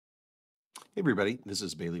Hey everybody, this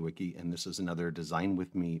is Baileywiki, and this is another Design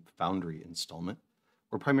With Me Foundry installment.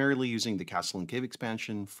 We're primarily using the Castle and Cave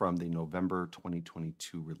expansion from the November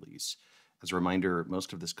 2022 release. As a reminder,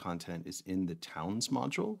 most of this content is in the Towns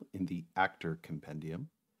module in the Actor Compendium.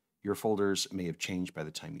 Your folders may have changed by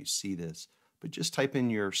the time you see this, but just type in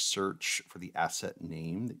your search for the asset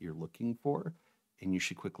name that you're looking for, and you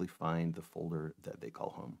should quickly find the folder that they call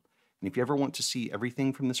home. And if you ever want to see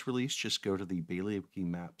everything from this release, just go to the Baileywiki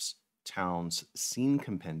Maps Towns Scene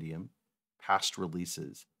Compendium, past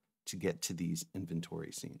releases, to get to these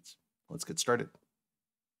inventory scenes. Let's get started.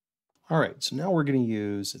 All right, so now we're going to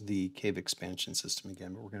use the cave expansion system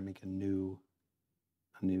again, but we're going to make a new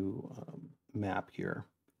map here.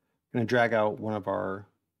 I'm going to drag out one of our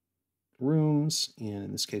rooms, and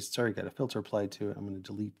in this case, it's already got a filter applied to it. I'm going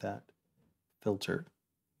to delete that filter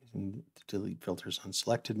using the delete filters on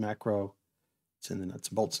selected macro. It's in the nuts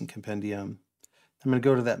and bolts and compendium. I'm going to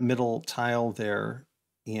go to that middle tile there,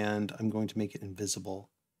 and I'm going to make it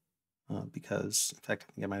invisible because, in fact,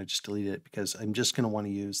 I think I might have just deleted it because I'm just going to want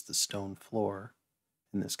to use the stone floor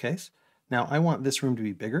in this case. Now, I want this room to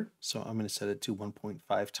be bigger, so I'm going to set it to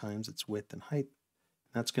 1.5 times its width and height.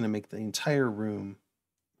 That's going to make the entire room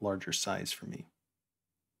larger size for me.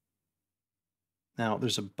 Now,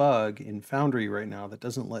 there's a bug in Foundry right now that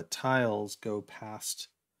doesn't let tiles go past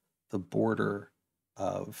the border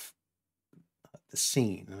of the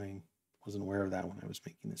scene. I wasn't aware of that when I was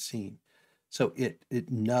making the scene. So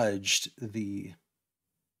it nudged the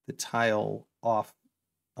tile off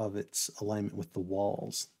of its alignment with the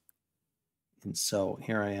walls. And so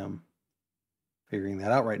here I am figuring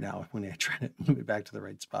that out right now. When I try to move it back to the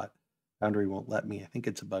right spot, Foundry won't let me. I think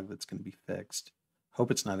it's a bug that's going to be fixed.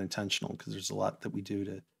 Hope it's not intentional because there's a lot that we do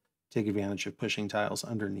to take advantage of pushing tiles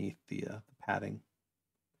underneath the padding.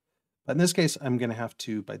 But in this case, I'm going to have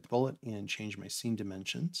to bite the bullet and change my scene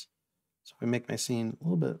dimensions. So if I make my scene a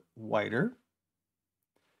little bit wider,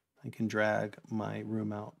 I can drag my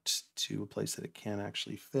room out to a place that it can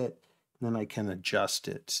actually fit. And then I can adjust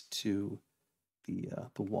it to the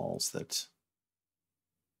walls that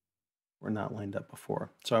were not lined up before.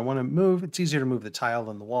 So I want to move, it's easier to move the tile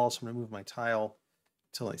than the wall. So I'm going to move my tile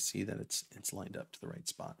until I see that it's lined up to the right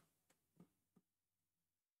spot.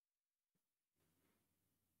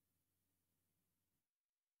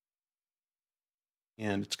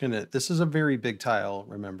 And it's going to, this is a very big tile.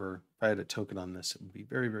 Remember, if I had a token on this, it would be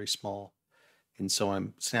very, very small. And so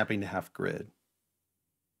I'm snapping to half grid.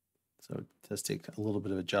 So it does take a little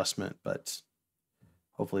bit of adjustment, but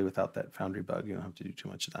hopefully without that Foundry bug, you don't have to do too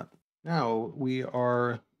much of that. Now we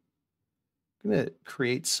are going to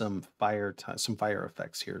create some fire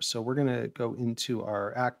effects here. So we're going to go into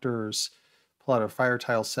our actors, pull out a fire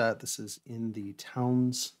tile set. This is in the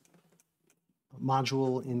Towns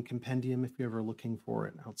module in Compendium if you're ever looking for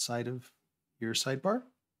it outside of your sidebar.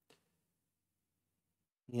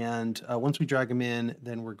 And once we drag them in,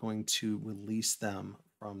 then we're going to release them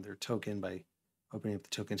from their token by opening up the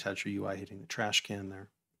token attacher UI, hitting the trash can there.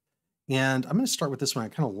 And I'm going to start with this one. I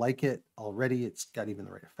kind of like it already. It's got even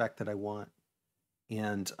the right effect that I want.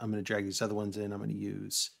 And I'm going to drag these other ones in. I'm going to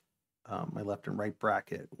use my left and right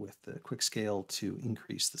bracket with the quick scale to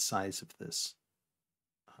increase the size of this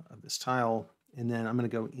tile. And then I'm going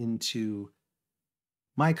to go into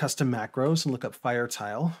my custom macros and look up fire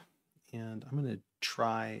tile. And I'm going to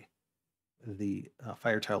try the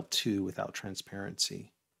fire tile 2 without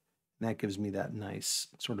transparency. And that gives me that nice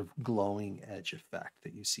sort of glowing edge effect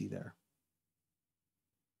that you see there.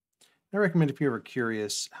 I recommend if you're ever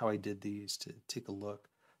curious how I did these to take a look.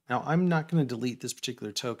 Now, I'm not going to delete this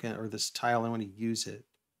particular token or this tile. I want to use it.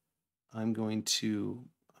 I'm going to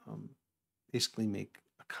basically make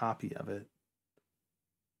a copy of it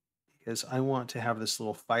because I want to have this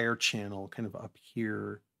little fire channel kind of up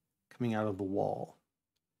here coming out of the wall.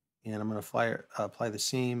 And I'm going to apply the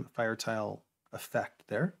same fire tile effect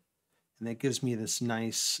there. And that gives me this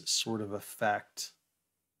nice sort of effect,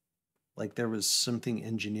 like there was something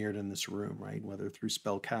engineered in this room, right? Whether through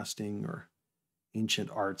spell casting or ancient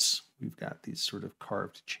arts, we've got these sort of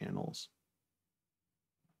carved channels.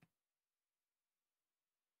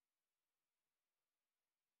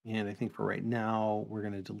 And I think for right now, we're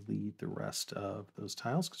going to delete the rest of those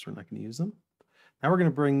tiles because we're not going to use them. Now we're going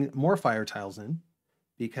to bring more fire tiles in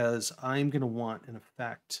because I'm going to want an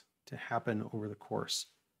effect to happen over the course,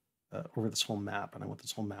 over this whole map. And I want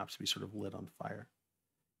this whole map to be sort of lit on fire.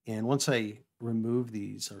 And once I remove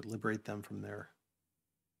these or liberate them from their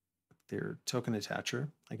token attacher,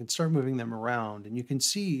 I can start moving them around. And you can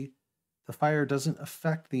see the fire doesn't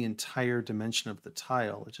affect the entire dimension of the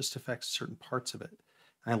tile. It just affects certain parts of it.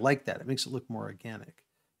 And I like that. It makes it look more organic.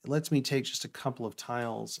 it lets me take just a couple of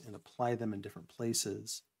tiles and apply them in different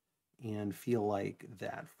places and feel like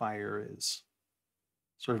that fire is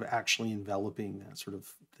sort of actually enveloping that sort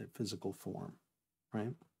of that physical form,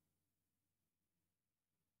 right?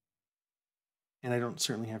 And I don't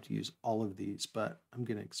certainly have to use all of these, but I'm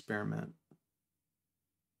going to experiment,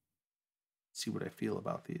 see what I feel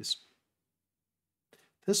about these.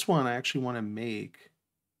 This one I actually want to make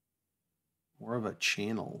more of a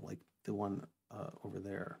channel like the one over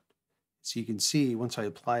there. So you can see once I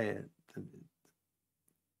apply it,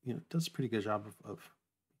 it does a pretty good job of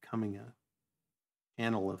becoming a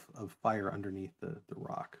channel of fire underneath the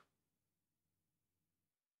rock.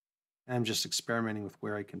 And I'm just experimenting with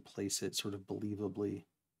where I can place it sort of believably.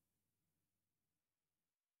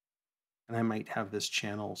 And I might have this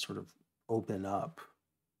channel sort of open up,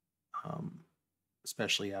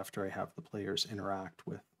 especially after I have the players interact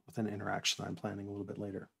with an interaction that I'm planning a little bit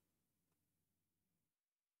later.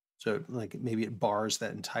 So like maybe it bars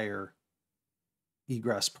that entire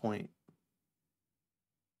egress point.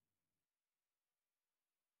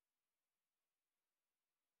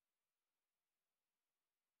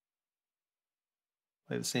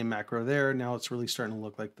 Play the same macro there. Now it's really starting to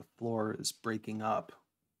look like the floor is breaking up.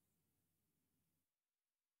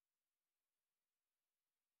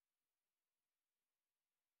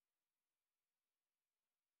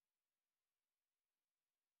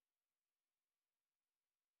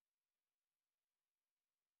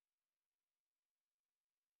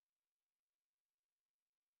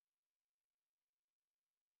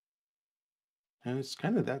 And it's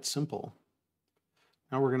kind of that simple.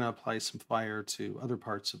 Now we're going to apply some fire to other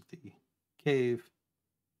parts of the cave.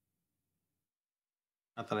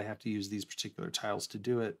 Not that I have to use these particular tiles to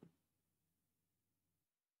do it.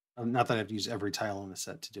 Not that I have to use every tile in the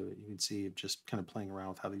set to do it. You can see just kind of playing around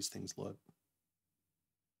with how these things look.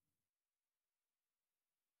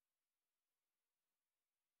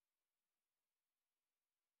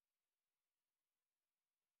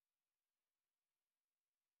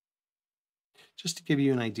 Just to give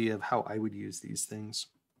you an idea of how I would use these things.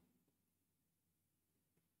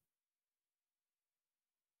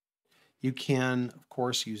 You can, of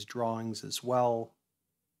course, use drawings as well.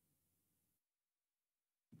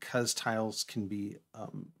 Because tiles can be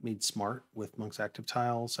made smart with Monk's Active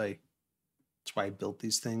tiles, that's why I built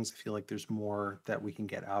these things. I feel like there's more that we can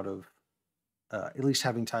get out of at least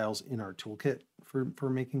having tiles in our toolkit for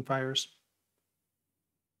making fires.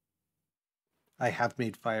 I have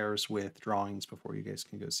made fires with drawings before. You guys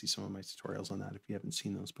can go see some of my tutorials on that if you haven't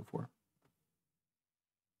seen those before.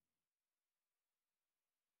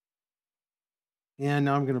 And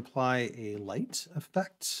now I'm going to apply a light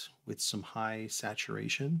effect with some high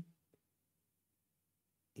saturation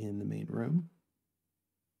in the main room.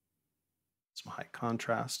 Some high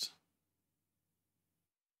contrast.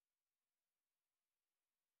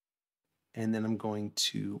 And then I'm going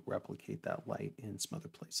to replicate that light in some other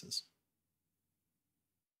places.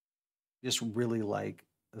 Just really like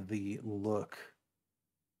the look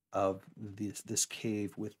of this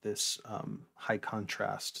cave with this high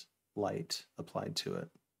contrast light applied to it.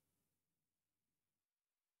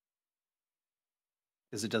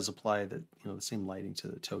 Because it does apply the same lighting to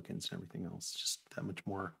the tokens and everything else, just that much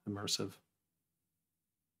more immersive.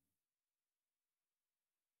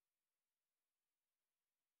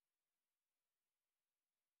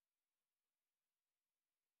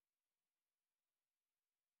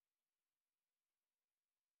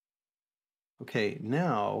 Okay,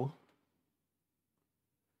 now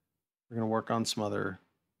we're going to work on some other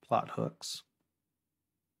plot hooks.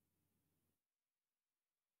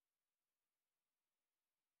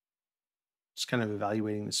 Just kind of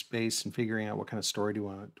evaluating the space and figuring out what kind of story do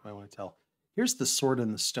I want to tell. Here's the sword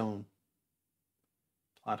in the stone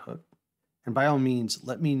plot hook. And by all means,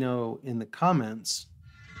 let me know in the comments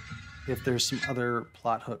if there's some other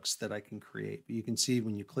plot hooks that I can create. But you can see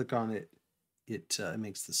when you click on it, it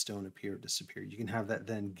makes the stone appear or disappear. You can have that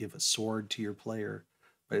then give a sword to your player.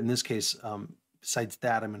 But in this case, besides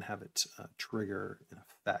that, I'm going to have it trigger an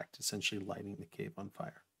effect, essentially lighting the cave on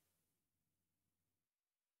fire.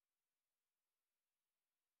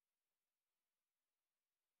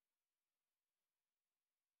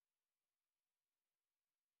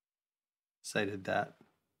 Decided that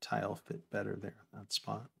tile fit better there in that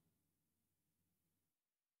spot.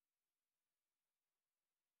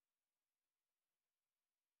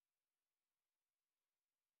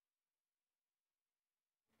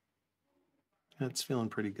 That's feeling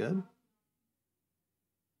pretty good.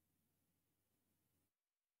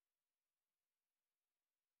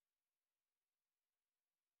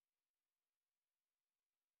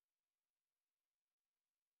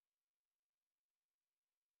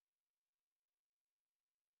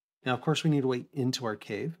 Now, of course, we need a way into our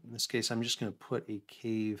cave. In this case, I'm just going to put a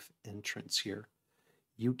cave entrance here.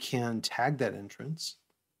 You can tag that entrance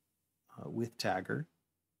with tagger,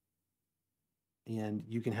 and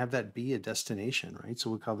you can have that be a destination, right?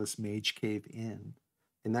 So we'll call this Mage Cave Inn,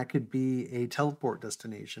 and that could be a teleport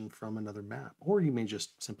destination from another map, or you may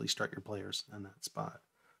just simply start your players on that spot.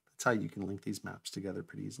 That's how you can link these maps together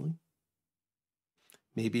pretty easily.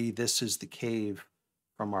 Maybe this is the cave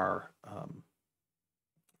from our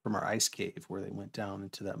ice cave where they went down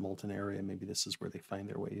into that molten area. Maybe this is where they find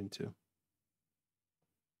their way into.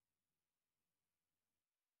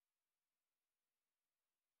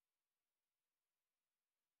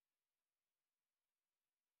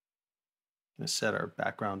 Going to set our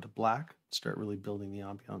background to black, start really building the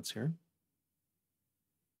ambiance here.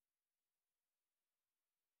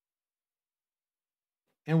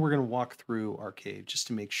 And we're going to walk through our cave just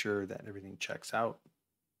to make sure that everything checks out.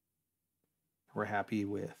 We're happy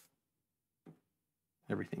with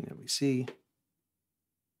everything that we see.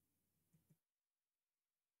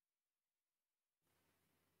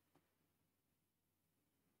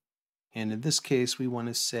 And in this case, we want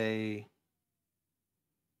to say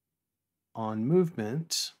on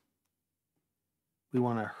movement, we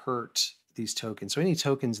want to hurt these tokens. So any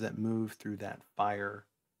tokens that move through that fire,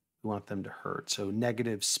 we want them to hurt. So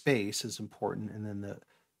negative space is important, and then the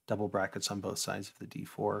double brackets on both sides of the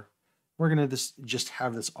D4. We're going to just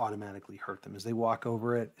have this automatically hurt them. As they walk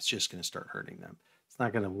over it, it's just going to start hurting them. It's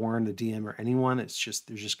not going to warn the DM or anyone. It's just,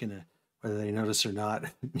 they're just going to, whether they notice or not,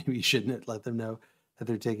 maybe you shouldn't let them know that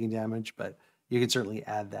they're taking damage, but you can certainly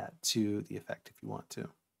add that to the effect if you want to.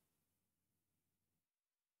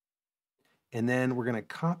 And then we're going to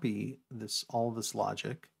copy all this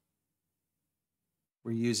logic.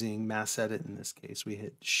 We're using mass edit in this case. We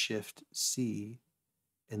hit Shift C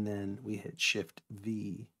and then we hit Shift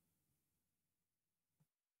V.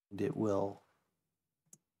 And it will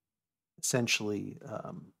essentially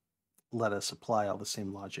let us apply all the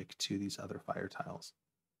same logic to these other fire tiles.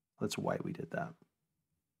 That's why we did that.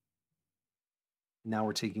 Now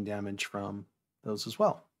we're taking damage from those as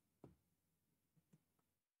well.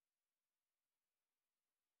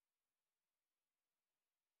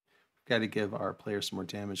 Got to give our player some more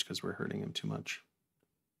damage because we're hurting him too much.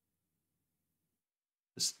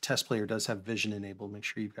 This test player does have vision enabled. Make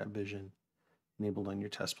sure you've got vision enabled on your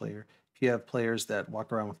test player. If you have players that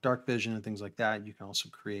walk around with dark vision and things like that, you can also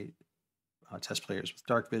create test players with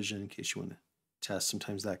dark vision in case you want to test.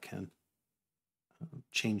 Sometimes that can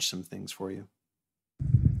change some things for you.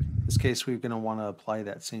 In this case, we're going to want to apply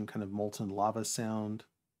that same kind of molten lava sound.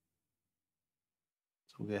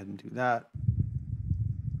 So we'll go ahead and do that.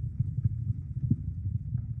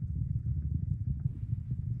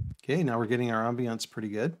 Okay, now we're getting our ambiance pretty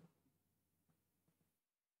good.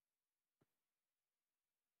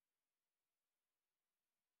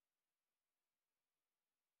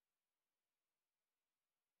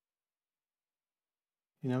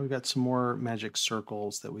 You know, we've got some more magic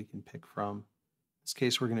circles that we can pick from. In this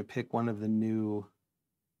case, we're going to pick one of the new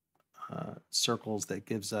circles that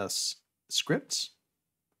gives us scripts.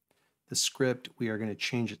 The script, we are going to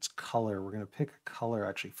change its color. We're going to pick a color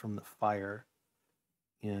actually from the fire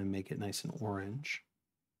and make it nice and orange.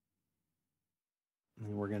 And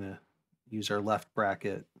then we're going to use our left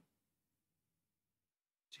bracket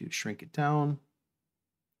to shrink it down.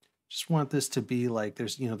 Just want this to be like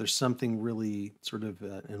there's something really sort of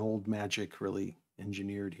an old magic really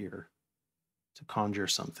engineered here to conjure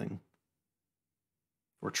something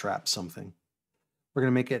or trap something. We're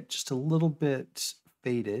going to make it just a little bit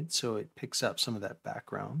faded so it picks up some of that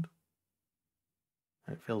background.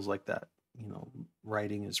 It feels like that,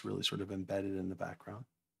 writing is really sort of embedded in the background.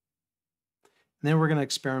 And then we're going to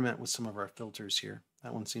experiment with some of our filters here.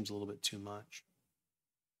 That one seems a little bit too much.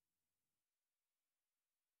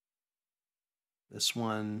 This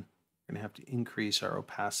one, we're going to have to increase our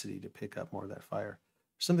opacity to pick up more of that fire.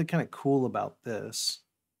 There's something kind of cool about this.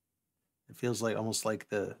 It feels like almost like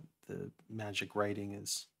the magic writing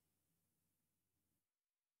is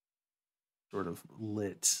sort of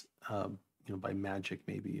lit, by magic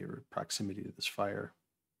maybe, or proximity to this fire.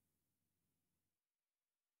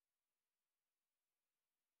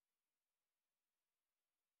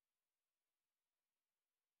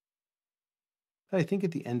 But I think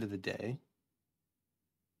at the end of the day,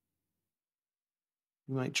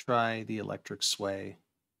 we might try the electric sway.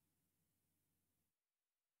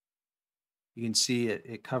 You can see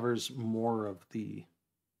it covers more of the,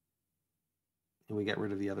 and we get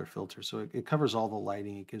rid of the other filter. So it covers all the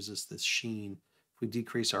lighting. It gives us this sheen. If we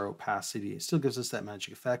decrease our opacity, it still gives us that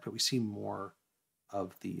magic effect, but we see more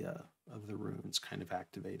of the runes kind of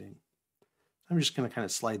activating. I'm just going to kind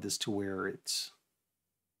of slide this to where it's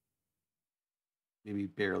maybe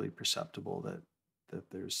barely perceptible that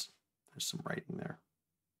there's some writing there.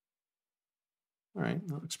 All right,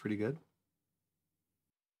 that looks pretty good.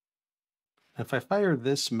 If I fire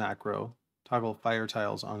this macro, toggle fire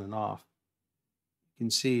tiles on and off, you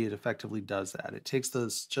can see it effectively does that. It takes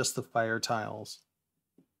just the fire tiles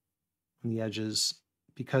on the edges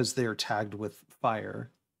because they're tagged with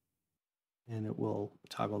fire, and it will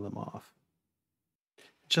toggle them off.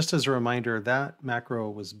 Just as a reminder, that macro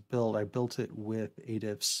was built, I built it with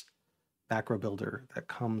Adif's macro builder that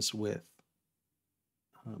comes with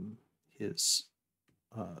his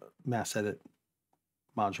mass edit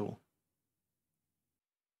module.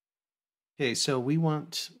 Okay, so we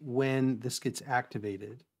want, when this gets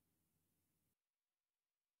activated,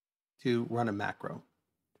 to run a macro.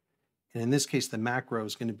 And in this case, the macro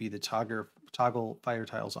is going to be the toggle fire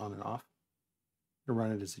tiles on and off. You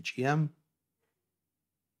run it as a GM.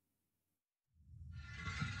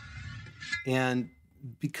 And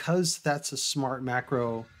because that's a smart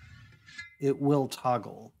macro, it will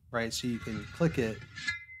toggle, right? So you can click it,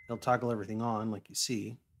 it'll toggle everything on like you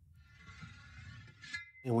see.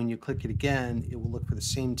 And when you click it again, it will look for the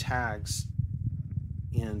same tags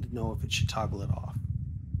and know if it should toggle it off.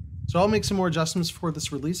 So I'll make some more adjustments before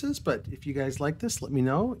this releases, but if you guys like this, let me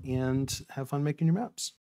know and have fun making your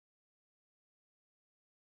maps.